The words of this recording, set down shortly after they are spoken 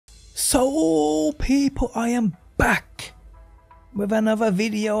So people, I am back with another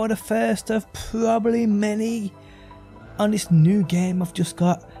video, the first of probably many on this new game. I've just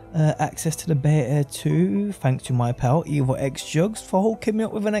got access to the beta 2 thanks to my pal Evil X Jugs for hooking me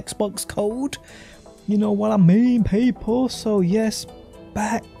up with an Xbox code. You know what I mean, people? So yes,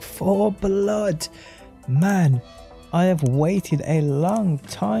 Back4Blood. Man, I have waited a long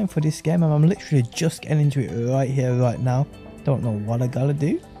time for this game and I'm literally just getting into it right here, right now. Don't know what I gotta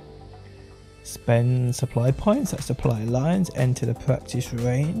do. Spend supply points at supply lines, enter the practice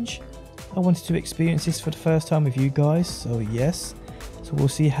range. I wanted to experience this for the first time with you guys, so yes. So we'll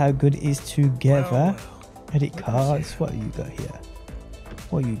see how good it is together. Edit cards, what you got here?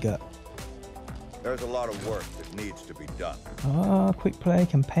 What you got? There's a lot of work that needs to be done. Ah, quick play,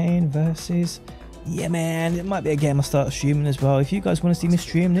 campaign versus. Yeah man, it might be a game I start streaming as well. If you guys want to see me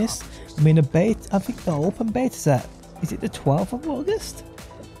stream this, I mean the beta, I think the open beta's at, is it the 12th of August?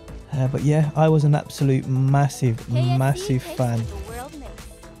 But yeah, I was an absolute massive fan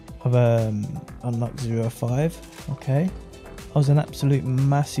of Unlock 05. Okay, I was an absolute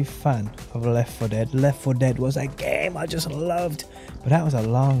massive fan of Left4Dead. Left4Dead was a game I just loved, but that was a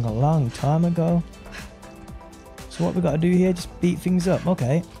long time ago. So what we got to do here? Just beat things up.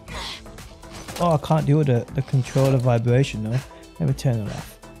 Okay. Oh, I can't deal with the controller vibration though. Let me turn it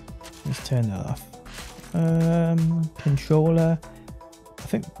off. Let's turn that off. Controller. I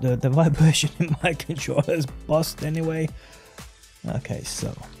think the vibration in my controller is bust anyway. Okay,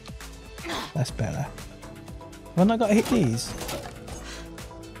 so that's better. Have I not got to hit these?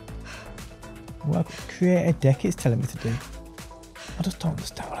 What create a deck is telling me to do? I just don't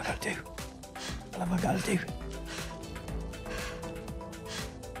understand what I gotta do. What have I gotta do?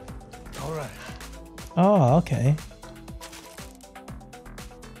 Alright. Oh, okay.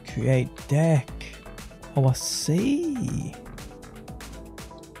 Create deck. Oh, I see.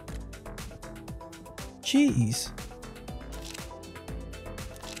 Jeez.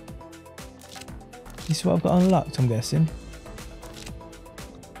 This is what I've got unlocked, I'm guessing.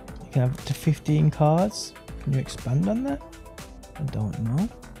 You can have up to 15 cards. Can you expand on that? I don't know.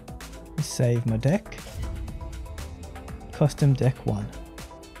 Let's save my deck. Custom deck 1.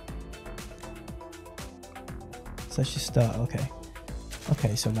 So let's just start, okay.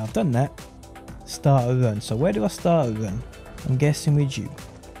 Okay, so now I've done that. Start a run. So where do I start a run? I'm guessing with you.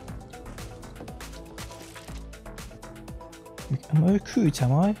 I'm a recruit,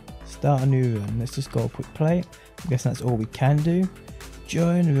 am I? Start a new run. Let's just go quick play. I guess that's all we can do.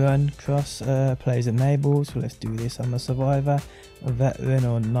 Join, run, cross players enabled. So let's do this. I'm a survivor, a veteran,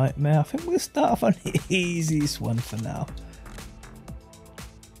 or nightmare. I think we'll start off on the easiest one for now.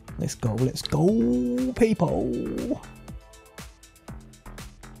 Let's go, people.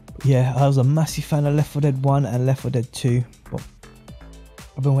 Yeah, I was a massive fan of Left4Dead 1 and Left4Dead 2, but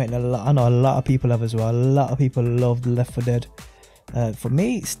I've been waiting a lot. I know a lot of people have as well. A lot of people loved Left4Dead. For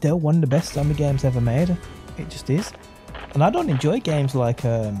me, it's still one of the best zombie games ever made. It just is. And I don't enjoy games like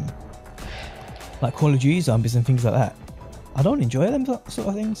Call of Duty Zombies and things like that. I don't enjoy them sort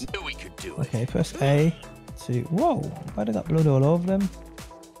of things. We could do it. Okay, press A to. Whoa! Why they got blood all over them?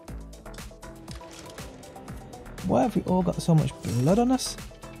 Why have we all got so much blood on us?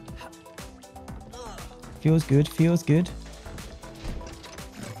 Feels good. Feels good.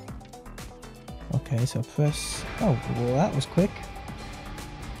 Okay, so press. Oh, well, that was quick.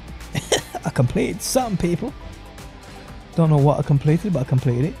 I completed some people. Don't know what I completed, but I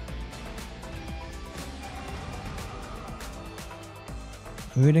completed it.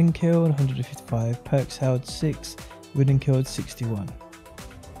 Ridden killed 155, perks held 6, ridden killed 61.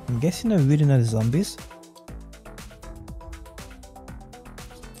 I'm guessing they're ridden as zombies.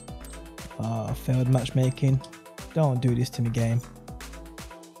 Ah, failed matchmaking. Don't do this to me, game.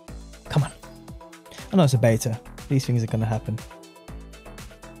 Come on. I know it's a beta. These things are gonna happen.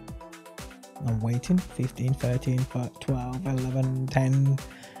 I'm waiting. 15, 13, 12, 11, 10,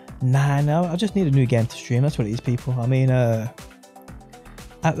 9. I just need a new game to stream. That's what it is, people. I mean,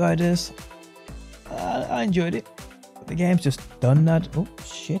 Outriders. I enjoyed it. But the game's just done now. Oh,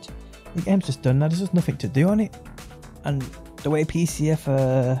 shit. The game's just done now. There's just nothing to do on it. And the way PCF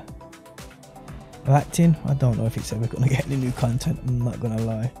are acting, I don't know if it's ever going to get any new content. I'm not going to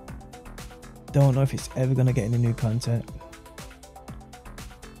lie. Don't know if it's ever going to get any new content.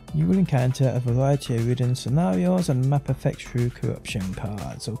 You will encounter a variety of ridden scenarios and map effects through corruption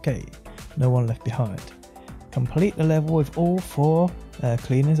cards. Okay, no one left behind. Complete the level with all 4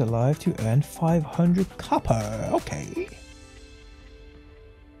 cleaners alive to earn 500 copper. Okay.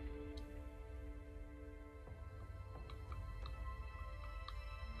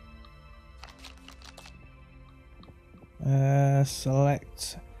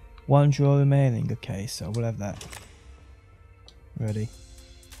 Select One draw remaining. Okay, so we'll have that ready.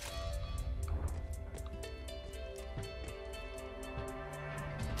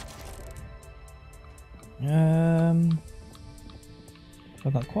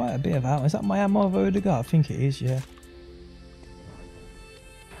 I've got quite a bit of ammo. Is that my ammo I've already got? I think it is, yeah.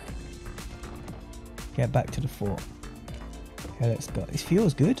 Get back to the fort. Okay, let's go. It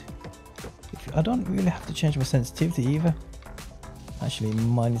feels good. I don't really have to change my sensitivity either. Actually,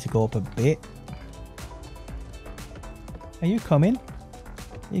 might need to go up a bit. Are you coming?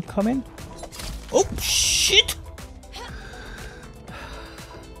 Are you coming? Oh, shit!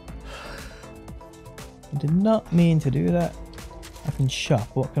 I did not mean to do that. I can shop.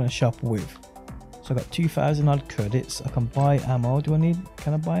 What can I shop with? So I got 2,000 odd credits. I can buy ammo.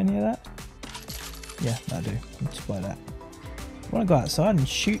 Can I buy any of that? Yeah, I do. Let's buy that. I want to go outside and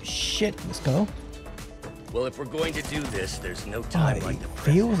shoot shit. Let's go. Well, if we're going to do this, there's no time like the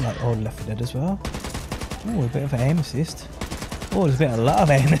present. Feels like old Left 4 Dead as well. Oh, a bit of aim assist. Oh, there's a lot of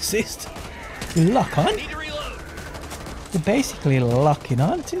aim assist. You lock on. Need to reload. You're basically locking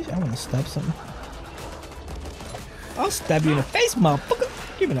on to. I want to stab something. I'll stab you in the face,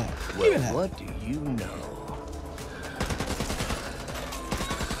 motherfucker. Give me that. Well, Give me that. what do you know?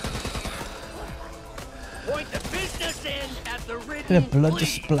 Point the business end at the ridden The blood bleed.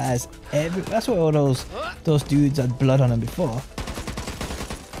 just splatters every. That's what all those dudes had blood on them before.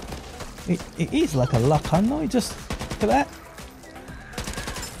 It is like a lock on though. Just look at that.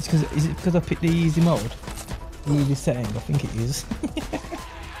 Is it because I picked the easy mode? The easy setting, I think it is.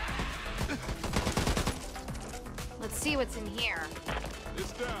 Let's see what's in here.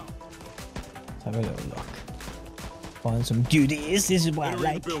 It's down. Let's have a little look. Find some goodies. This is what I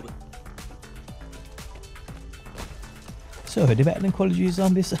like. So already better than Call of Duty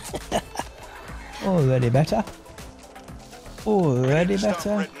Zombies. Already better. Already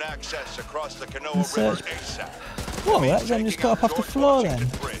better. Written access across the Canoa Insert. River ASAP. Whoa, that's then just got up off the floor then.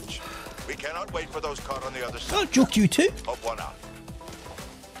 Bridge. We cannot wait for those caught on the other side. I'll juke you too. Hope one out.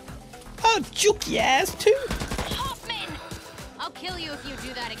 I'll juke your ass too. Hoffman! I'll kill you if you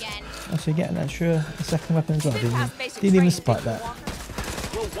do that again. Oh, so you're getting that sure a second weapon as well, Been didn't past you? basic Didn't even training, spot Big that. Walker.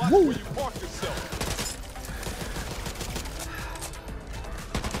 Well, watch Woo. where you park yourself.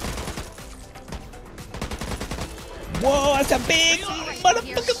 Whoa, that's a big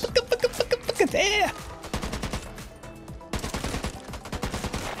motherfucker there.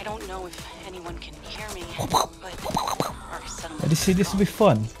 I don't know if anyone can hear me, but our settlement This will be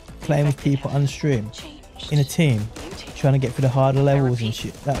fun. Playing with people on stream. changed. In a team. Trying to get through the harder levels and repeat,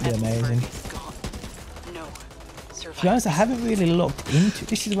 shit. That'd be amazing. is gone. No To be honest, I haven't really looked into.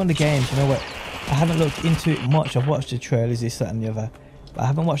 This is one of the games, you know what? I haven't looked into it much. I've watched the trailers, this, that, and the other. But I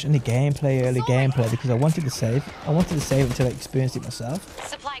haven't watched any gameplay, early gameplay, because I wanted to save. I wanted to save until I experienced it myself.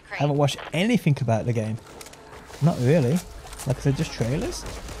 Supply I crate. haven't watched anything about the game. Not really. Like I said, just trailers.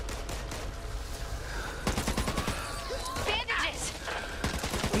 Bandages!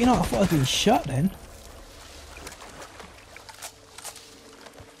 But you know, I thought I was being shot then.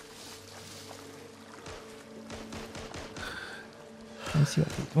 Let me see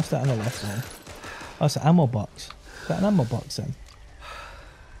what's that on the left then? Oh, it's an ammo box. Is that an ammo box then?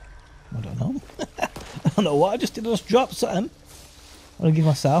 I don't know. I don't know what I just did. I just dropped something. I'm gonna give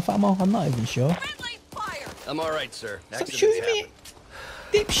myself ammo. I'm not even sure. Friendly fire! I'm all right, sir. Stop Accidents shooting me, happen.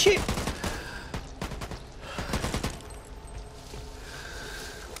 dipshit.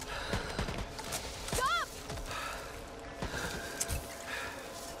 Stop!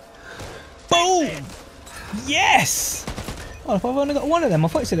 Boom! Yes! Oh, if I've only got one of them, I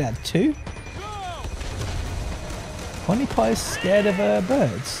thought you said I had two. Honey Pie's scared of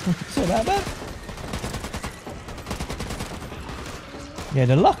birds. It's all about that. Yeah,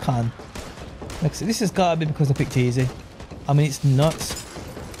 the lock on. Like, so this has got to be because I picked easy. I mean, it's nuts.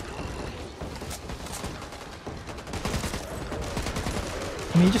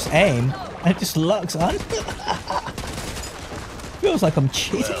 I mean, you just aim and it just locks on. Feels like I'm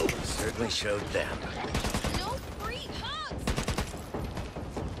cheating. Well, we certainly showed them. No free hugs!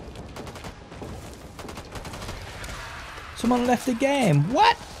 Someone left the game.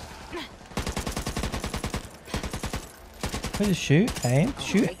 What? I just shoot, aim,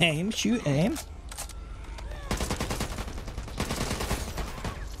 shoot, aim, shoot, aim.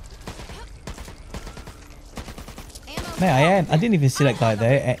 Ammo. Mate, I am. I didn't even see that guy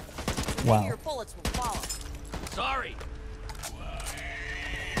there. Wow. Your bullets will follow. Sorry.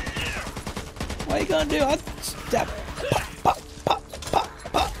 What are you gonna do? I'll stab. Pop, pop, pop, pop,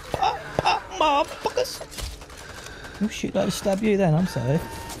 pop, pop, pop, motherfuckers. Oh shit, I'll stab you then. I'm sorry.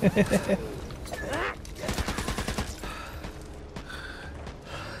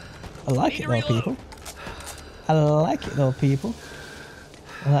 I like it though, people. I like it though, people.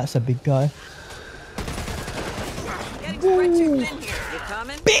 Well, that's a big guy. Getting spread too thin here. You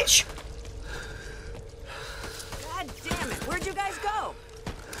coming? Bitch! God damn it! Where'd you guys go?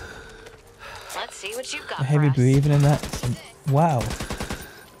 Let's see what you've got The heavy for us. breathing and that. Wow.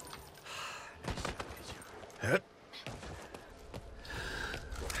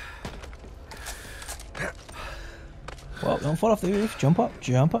 Well, don't fall off the roof. Jump up,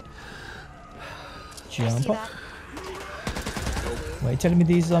 jump up. Jump up. Wait, telling me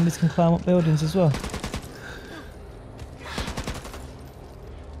these zombies can climb up buildings as well?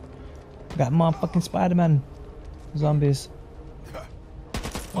 Got motherfucking Spider-Man zombies.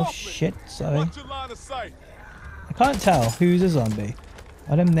 Oh shit, sorry. I can't tell who's a zombie.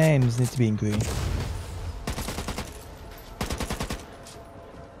 All them names need to be in green.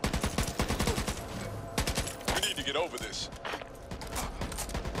 We need to get over this.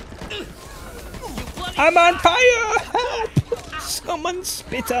 I'm on fire! Help! Someone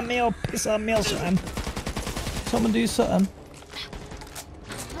spit on me or piss on me or something. Someone do something.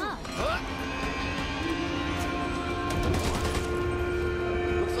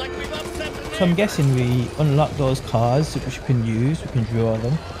 Looks like we've upset the So I'm guessing we unlock those cars which we can use, we can draw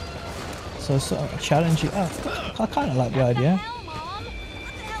them. So sort of challenge it up. I kind of like the idea. Hell, Mom. What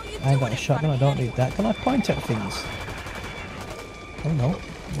the hell you I ain't got doing a in shotgun, I front don't of me? need that. Can I point at things? Oh no.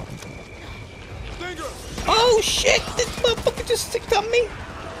 Oh shit! This motherfucker just sticked on me!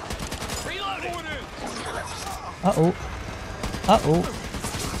 Uh-oh. Uh-oh.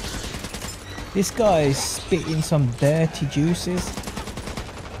 This guy is spitting some dirty juices.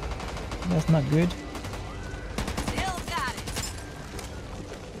 That's not good. Still got it.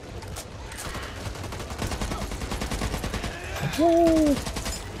 Whoa!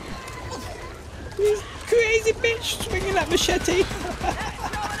 This crazy bitch swinging that machete!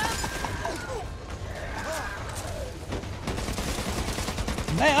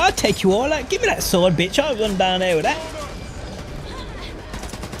 Mate, I'll take you all out. Give me that sword, bitch. I'll run down there with that.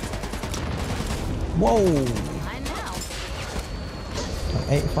 Whoa! I know.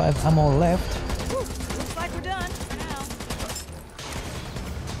 85 ammo left. Looks like we're done for now.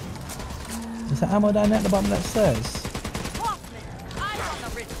 Is there ammo down there at the bottom of that stairs? Hoffman, eyes on the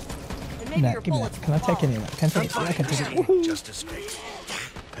wrist. And maybe Nah, your give me bullets that. Can I take any of that? Can I take it? I can take it. Woohoo. just a space.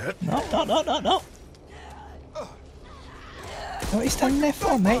 No, no, no, no, no. What are you standing there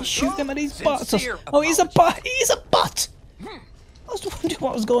for, mate? Shoot them at these bots. Sincere Oh, he's a bot. He's a bot. I was wondering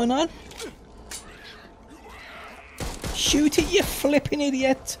what was going on. Shoot it, you flipping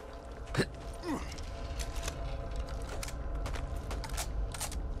idiot.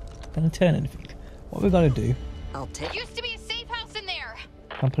 Can I turn anything? What we gotta do? I'll take Used to be a safe house in there.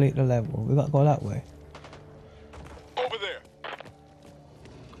 Complete the level. We gotta go that way. Over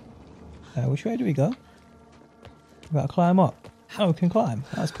there. Which way do we go? We gotta climb up. Oh, we can climb.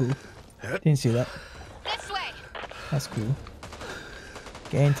 That's cool. Didn't see that. This way. That's cool.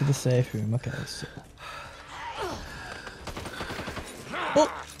 Get into the safe room. Okay, so.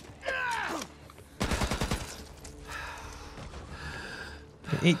 Oh!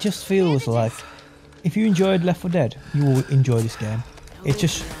 It just feels like if you enjoyed Left 4 Dead, you will enjoy this game. It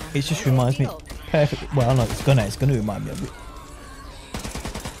just reminds me perfectly. Well, no, it's gonna remind me of it.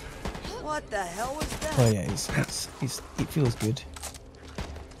 What the hell was that? Oh yeah, it feels good.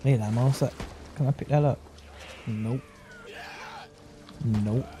 Need ammo. So can I pick that up? Nope.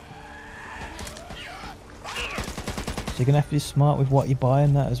 Nope. So you're gonna have to be smart with what you buy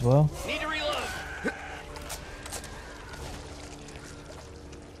in that as well. Need to reload.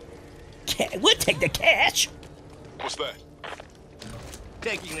 We'll take the cash. What's that?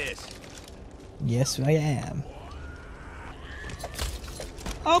 Taking this. Yes, I am.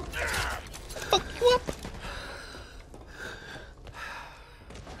 Oh, fuck you up.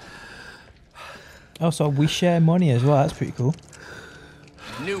 Oh, so we share money as well. That's pretty cool.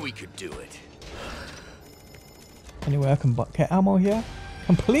 Knew we could do it. Anyway, I can get ammo here.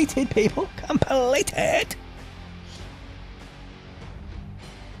 Completed, people. Completed.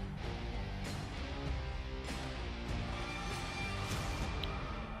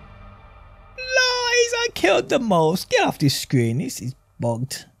 Lies, I killed the most. Get off this screen. This is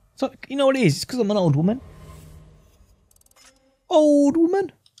bugged. So, you know what it is? It's because I'm an old woman. Old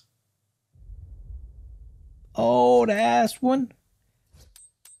woman. Old ass one.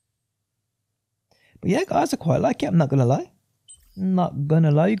 But yeah, guys, I quite like it. I'm not going to lie. Not going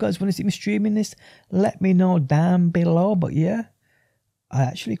to lie. You guys want to see me streaming this? Let me know down below. But yeah, I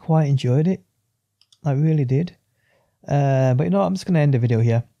actually quite enjoyed it. I really did. But you know what? I'm just going to end the video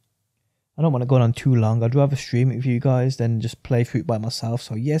here. I don't want to go on too long. I'd rather stream it with you guys than just play through it by myself.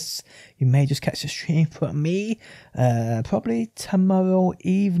 So yes, you may just catch the stream from me probably tomorrow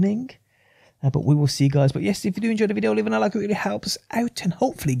evening. But we will see, guys. But yes, if you do enjoy the video, leaving a like, it really helps out. And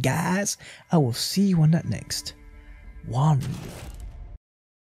hopefully, guys, I will see you on that next one.